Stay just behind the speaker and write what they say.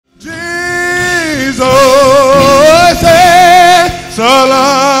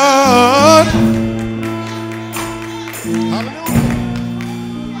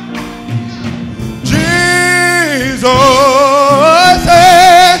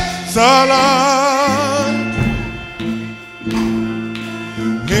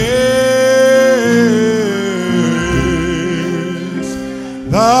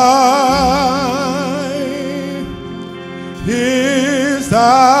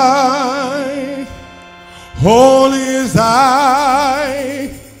Holy is thy,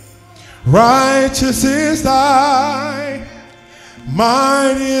 righteous is thy,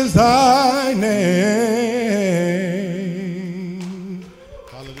 mighty is thy name.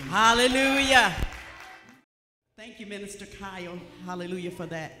 Hallelujah. Hallelujah. Thank you, Minister Kyle. Hallelujah for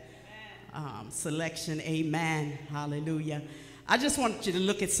that selection. Amen. Hallelujah. I just want you to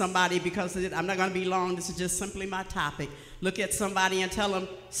look at somebody, because I'm not going to be long. This is just simply my topic. Look at somebody and tell them,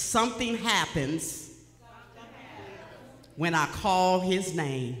 something happens when I call his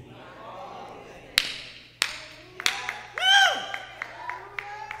name.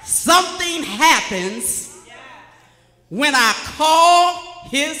 Something happens when I call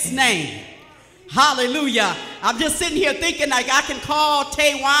his name. Hallelujah. I'm just sitting here thinking, like, I can call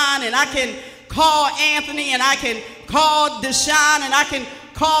Taywan, and I can call Anthony, and I can call Deshaun, and I can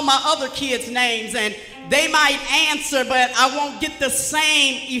call my other kids' names, and they might answer, but I won't get the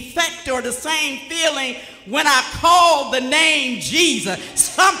same effect or the same feeling when I call the name Jesus.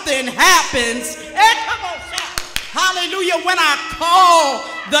 Something happens. Hey, come on, shout. Hallelujah. When I call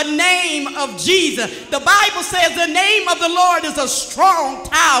the name of Jesus. The Bible says the name of the Lord is a strong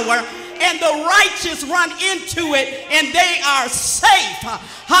tower, and the righteous run into it and they are safe.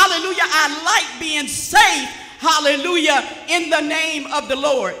 Hallelujah. I like being safe. Hallelujah. In the name of the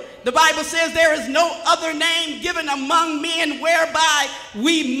Lord. The Bible says there is no other name given among men whereby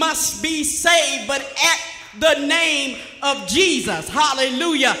we must be saved but at the name of Jesus.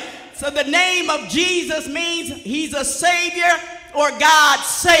 Hallelujah. So the name of Jesus means he's a savior, or God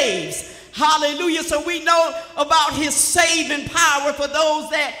saves. Hallelujah. So we know about his saving power for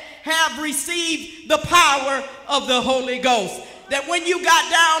those that have received the power of the Holy Ghost. That when you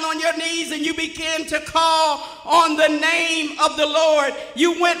got down on your knees and you began to call on the name of the Lord,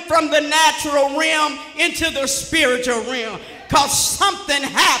 you went from the natural realm into the spiritual realm. Because something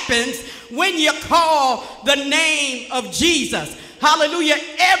happens when you call the name of Jesus. Hallelujah.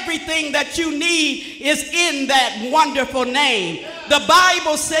 Everything that you need is in that wonderful name. The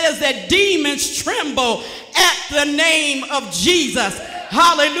Bible says that demons tremble at the name of Jesus.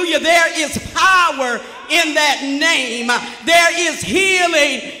 Hallelujah. There is power in that name. There is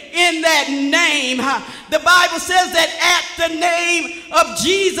healing in that name. The Bible says that at the name of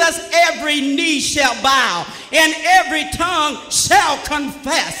Jesus, every knee shall bow and every tongue shall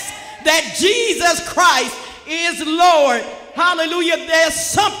confess that Jesus Christ is Lord. Hallelujah. There's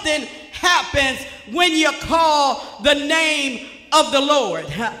something happens when you call the name of the Lord.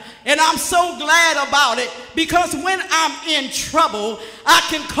 And I'm so glad about it, because when I'm in trouble, I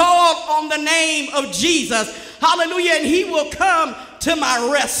can call on the name of Jesus. Hallelujah. And he will come to my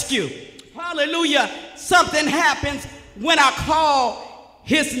rescue. Hallelujah. Something happens when I call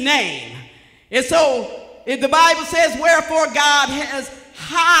his name. And so the Bible says, wherefore God has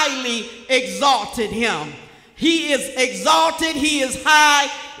highly exalted him. He is exalted, he is high,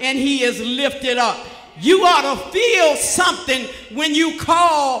 and he is lifted up. You ought to feel something when you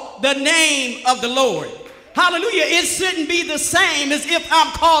call the name of the Lord. Hallelujah. It shouldn't be the same as if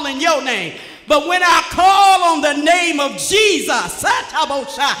I'm calling your name. But when I call on the name of Jesus,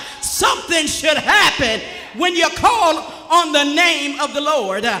 something should happen when you call on the name of the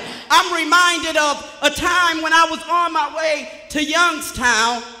Lord. I'm reminded of a time when I was on my way to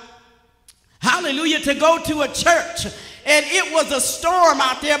Youngstown. Hallelujah, to go to a church. And it was a storm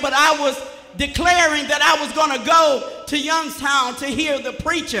out there, but I was declaring that I was going to go to Youngstown to hear the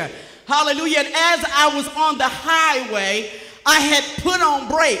preacher. Hallelujah. And as I was on the highway, I had put on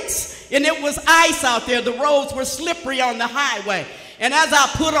brakes, and it was ice out there. The roads were slippery on the highway. And as I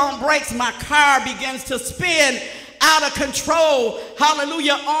put on brakes, my car begins to spin out of control,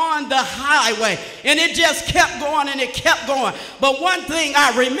 hallelujah, on the highway. And it just kept going and it kept going. But one thing I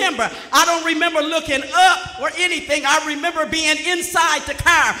remember, I don't remember looking up or anything. I remember being inside the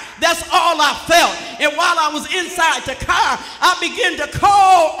car. That's all I felt. And while I was inside the car, I began to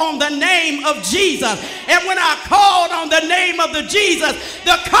call on the name of Jesus. And when I called on the name of the Jesus,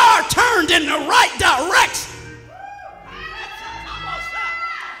 the car turned in the right direction.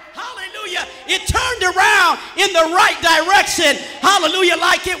 It turned around in the right direction. Hallelujah,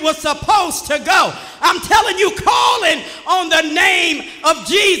 like it was supposed to go. I'm telling you, calling on the name of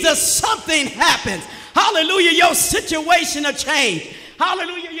Jesus, something happens. Hallelujah, your situation will change.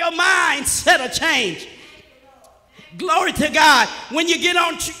 Hallelujah, your mindset will change. Glory to God. When you get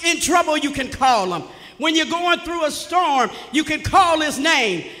in trouble, you can call him. When you're going through a storm, you can call his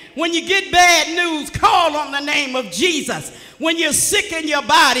name. When you get bad news, call on the name of Jesus. When you're sick in your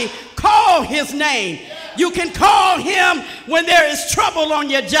body, call his name. You can call him when there is trouble on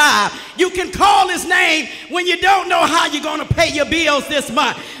your job. You can call his name when you don't know how you're going to pay your bills this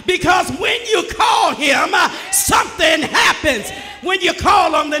month. Because when you call him, something happens. When you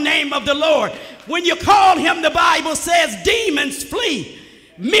call on the name of the Lord, when you call him, the Bible says demons flee.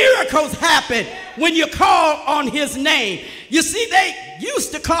 Miracles happen when you call on his name. You see, they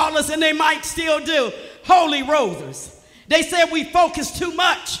used to call us, and they might still do, Holy Rosers. They said we focus too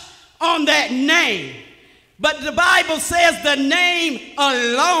much on that name. But the Bible says the name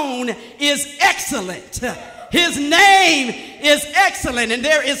alone is excellent. His name is excellent, and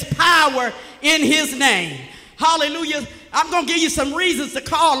there is power in his name. Hallelujah. I'm going to give you some reasons to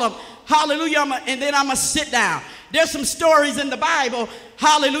call him. Hallelujah. And then I'm going to sit down. There's some stories in the Bible,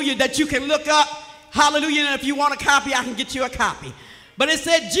 hallelujah, that you can look up. Hallelujah. And if you want a copy, I can get you a copy. But it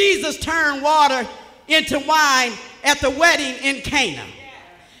said Jesus turned water into wine at the wedding in Cana.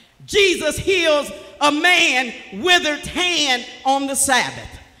 Jesus heals a man withered hand on the Sabbath.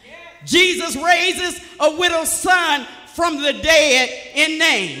 Jesus raises a widow's son from the dead in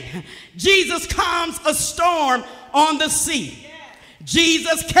Nain. Jesus calms a storm on the sea.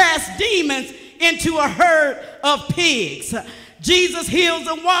 Jesus casts demons into a herd of pigs. Jesus heals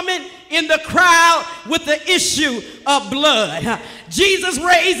a woman in the crowd with the issue of blood. Jesus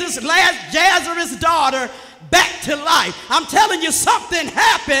raises Lazarus' daughter back to life. I'm telling you, something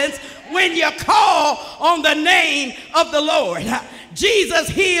happens when you call on the name of the Lord. Jesus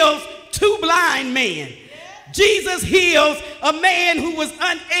heals 2 blind men. Jesus heals a man who was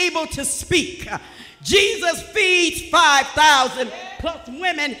unable to speak. Jesus feeds 5,000 plus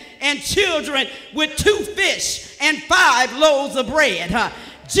women and children with 2 fish and 5 loaves of bread.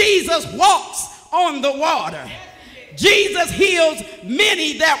 Jesus walks on the water. Jesus heals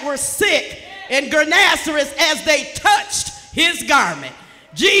many that were sick in Gennesaret as they touched his garment.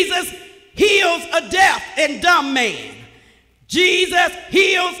 Jesus heals a deaf and dumb man. Jesus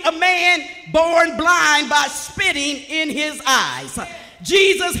heals a man born blind by spitting in his eyes.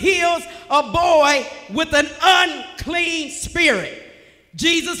 Jesus heals a boy with an unclean spirit.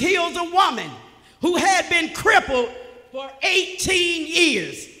 Jesus heals a woman who had been crippled for 18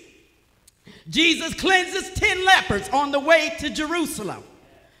 years. Jesus cleanses 10 lepers on the way to Jerusalem.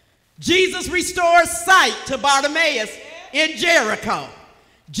 Jesus restores sight to Bartimaeus in Jericho.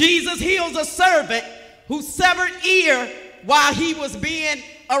 Jesus heals a servant whose severed ear while he was being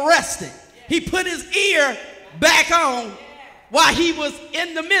arrested. He put his ear back on while he was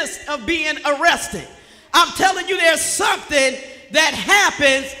in the midst of being arrested. I'm telling you, there's something that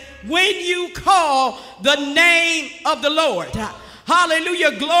happens when you call the name of the Lord.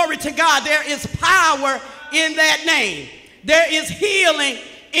 Hallelujah, glory to God. There is power in that name. There is healing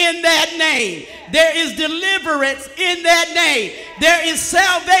in that name. There is deliverance in that name. There is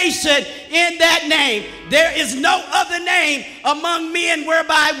salvation in that name. There is no other name among men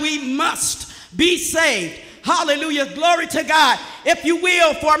whereby we must be saved. Hallelujah, glory to God. If you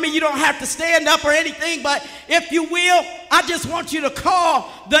will, for me, you don't have to stand up or anything, but if you will, I just want you to call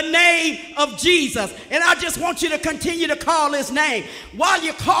the name of Jesus. And I just want you to continue to call his name. While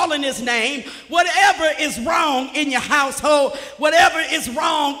you're calling his name, whatever is wrong in your household, whatever is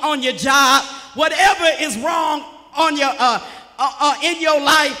wrong on your job, whatever is wrong on your in your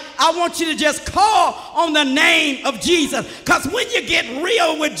life, I want you to just call on the name of Jesus. Because when you get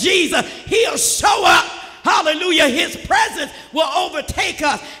real with Jesus, he'll show up. Hallelujah. His presence will overtake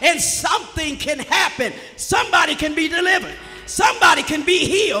us and something can happen. Somebody can be delivered. Somebody can be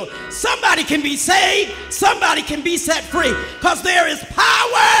healed. Somebody can be saved. Somebody can be set free. Because there is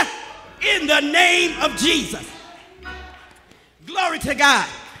power in the name of Jesus. Glory to God.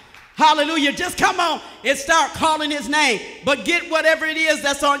 Hallelujah. Just come on and start calling his name. But get whatever it is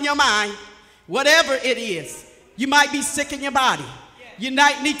that's on your mind. Whatever it is. You might be sick in your body. You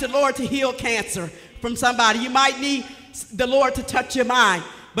might need the Lord to heal cancer from somebody. You might need the Lord to touch your mind.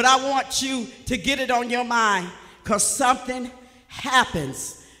 But I want you to get it on your mind, because something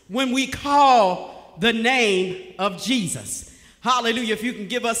happens when we call the name of Jesus. Hallelujah. If you can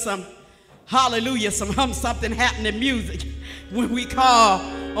give us some, hallelujah, some something happening music when we call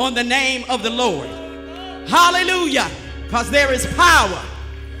on the name of the Lord. Hallelujah. Because there is power.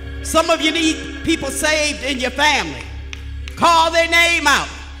 Some of you need people saved in your family. Call their name out.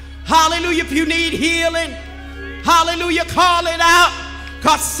 Hallelujah. If you need healing, hallelujah, call it out.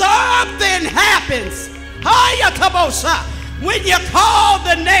 Because something happens when you call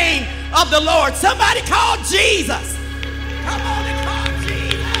the name of the Lord. Somebody call Jesus. Come on and call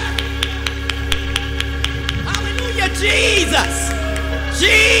Jesus. Hallelujah. Jesus.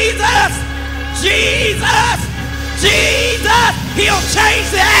 Jesus. Jesus. Jesus. He'll change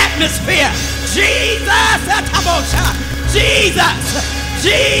the atmosphere. Jesus. Jesus.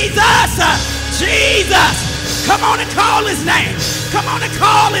 Jesus, Jesus. Come on and call his name. Come on and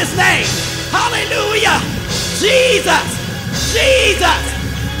call his his name. Hallelujah. Jesus. Jesus.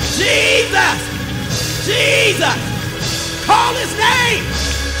 Jesus. Jesus. Call his name.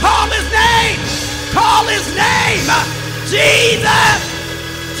 Call his name. Call his name. Jesus.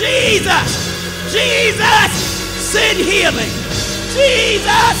 Jesus. Jesus. Send healing.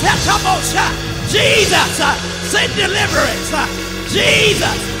 Jesus. Jesus. Send deliverance.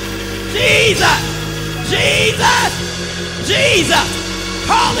 Jesus. Jesus. Jesus. Jesus.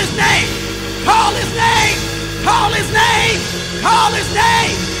 Call his name. Call his name. Call his name. Call his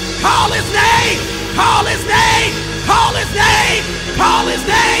name. Call his name. Call his name. Call his name. Call his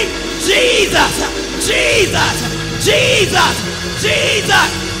name. Jesus. Jesus. Jesus. Jesus.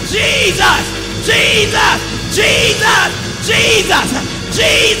 Jesus. Jesus. Jesus. Jesus.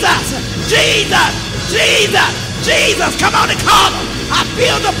 Jesus. Jesus. Jesus. Jesus. Come on and call him. I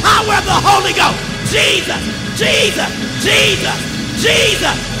feel the power of the Holy Ghost. Jesus. Jesus. Jesus.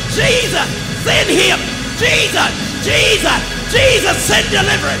 Jesus. Jesus. Send him. Jesus. Jesus. Jesus. Send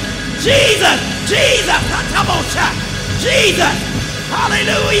deliverance. Jesus. Jesus. Jesus.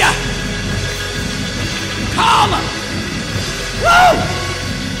 Hallelujah. Call him. Woo.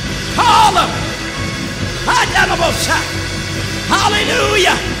 Call him.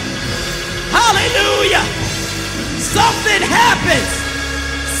 Hallelujah. Hallelujah. Something happens.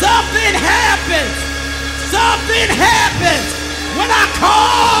 Something happens. Something happens when I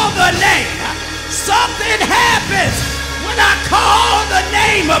call the name. Something happens when I call the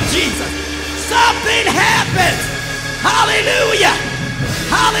name of Jesus. Something happens. Hallelujah.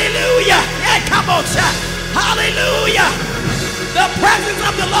 Hallelujah. Yeah, come on, shout. Hallelujah. The presence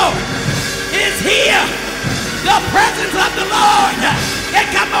of the Lord is here. The presence of the Lord. Yeah,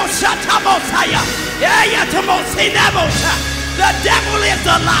 come on, shout. Yeah, yeah, come on, say that. The devil is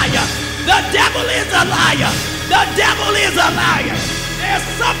a liar. The devil is a liar. The devil is a liar. There's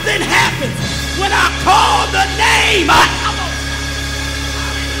something happens when I call the name.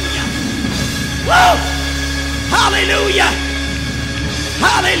 Hallelujah. Woo! Hallelujah.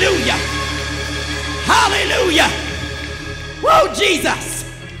 Hallelujah. Hallelujah. Whoa, Jesus.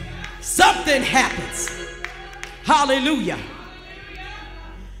 Something happens. Hallelujah.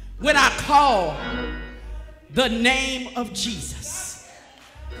 When I call the name of Jesus.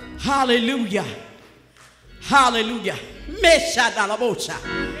 Hallelujah. Hallelujah.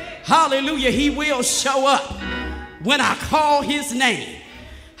 Hallelujah. He will show up when I call his name.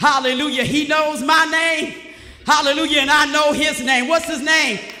 Hallelujah. He knows my name. Hallelujah. And I know his name. What's his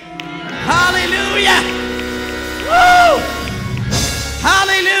name? Hallelujah. Woo!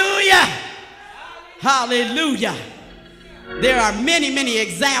 Hallelujah. Hallelujah. There are many, many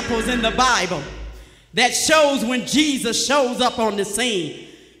examples in the Bible that shows when Jesus shows up on the scene,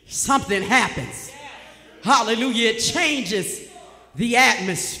 something happens. Hallelujah. It changes the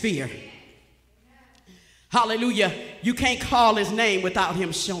atmosphere. Hallelujah. You can't call his name without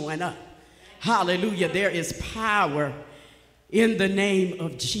him showing up. Hallelujah. There is power in the name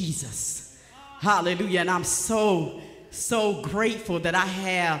of Jesus. Hallelujah. And I'm so grateful that I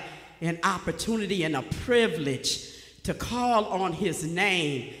have an opportunity and a privilege to call on his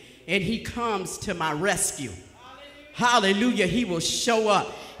name, and he comes to my rescue. Hallelujah. He will show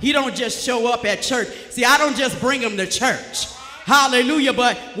up. He don't just show up at church. See, I don't just bring him to church. Hallelujah.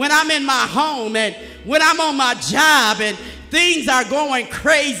 But when I'm in my home and when I'm on my job and things are going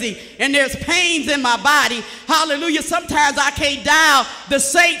crazy and there's pains in my body, hallelujah, sometimes I can't dial the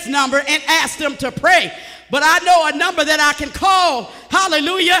saints number and ask them to pray. But I know a number that I can call,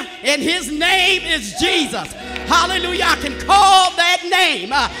 hallelujah, and his name is Jesus. Hallelujah, I can call that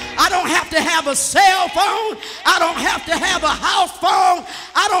name. I don't have to have a cell phone. I don't have to have a house phone.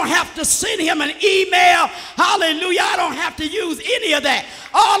 I don't have to send him an email. Hallelujah, I don't have to use any of that.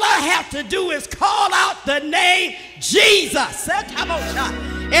 All I have to do is call out the name Jesus.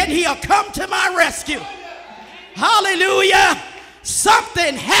 And he'll come to my rescue. Hallelujah,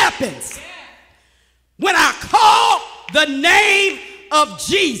 something happens when I call the name of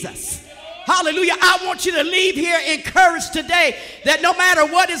Jesus. Hallelujah. I want you to leave here encouraged today that no matter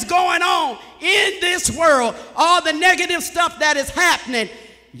what is going on in this world, all the negative stuff that is happening,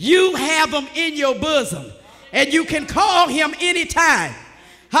 you have him in your bosom and you can call him anytime.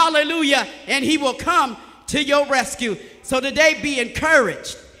 Hallelujah. And he will come to your rescue. So today be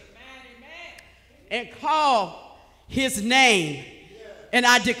encouraged and call his name. And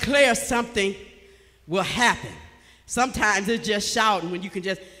I declare something will happen. Sometimes it's just shouting when you can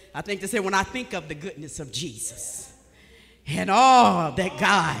just, I think they say, when I think of the goodness of Jesus and all that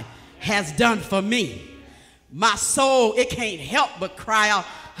God has done for me, my soul, it can't help but cry out,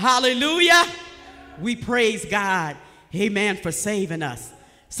 hallelujah. We praise God, amen, for saving us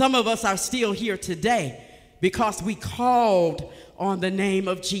Some of us are still here today because we called on the name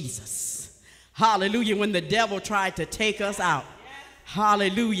of Jesus. Hallelujah. When the devil tried to take us out,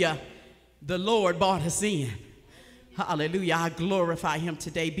 hallelujah, the Lord brought us in. Hallelujah. I glorify him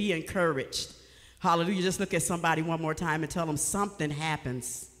today. Be encouraged. Hallelujah. Just look at somebody one more time and tell them something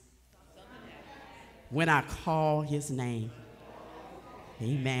happens when I call his name.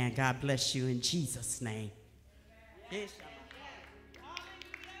 Amen. God bless you in Jesus' name. Yes.